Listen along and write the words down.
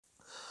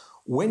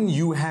When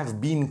you have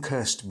been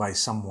cursed by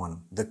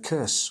someone, the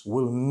curse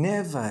will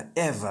never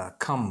ever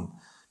come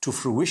to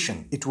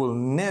fruition. It will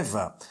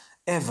never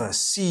ever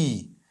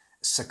see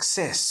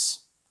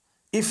success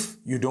if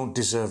you don't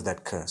deserve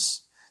that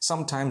curse.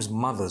 Sometimes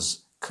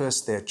mothers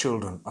curse their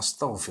children.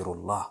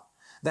 Astaghfirullah.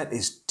 That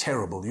is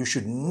terrible. You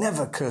should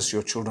never curse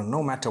your children,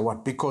 no matter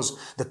what, because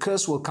the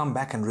curse will come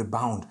back and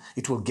rebound.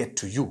 It will get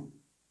to you.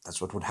 That's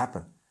what would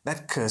happen.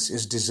 That curse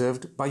is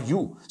deserved by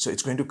you, so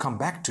it's going to come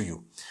back to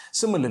you.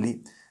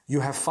 Similarly, you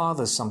have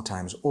fathers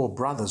sometimes, or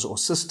brothers, or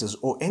sisters,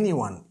 or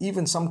anyone,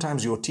 even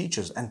sometimes your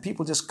teachers, and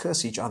people just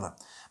curse each other.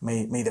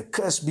 May the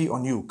curse be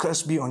on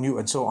you,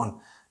 and so on.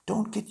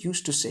 Don't get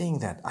used to saying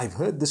that. I've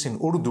heard this in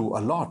Urdu a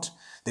lot.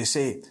 They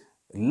say,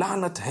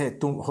 Lanat hai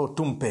ho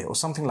tum pe, or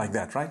something like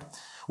that, right?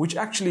 Which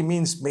actually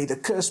means, may the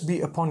curse be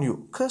upon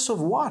you. Curse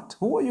of what?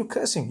 Who are you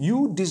cursing?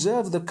 You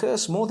deserve the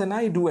curse more than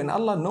I do, and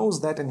Allah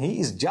knows that, and He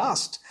is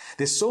just.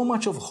 There's so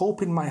much of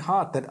hope in my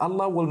heart that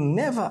Allah will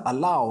never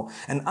allow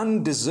an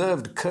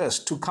undeserved curse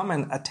to come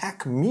and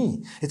attack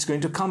me. It's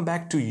going to come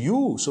back to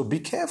you, so be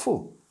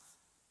careful.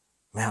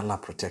 May Allah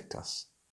protect us.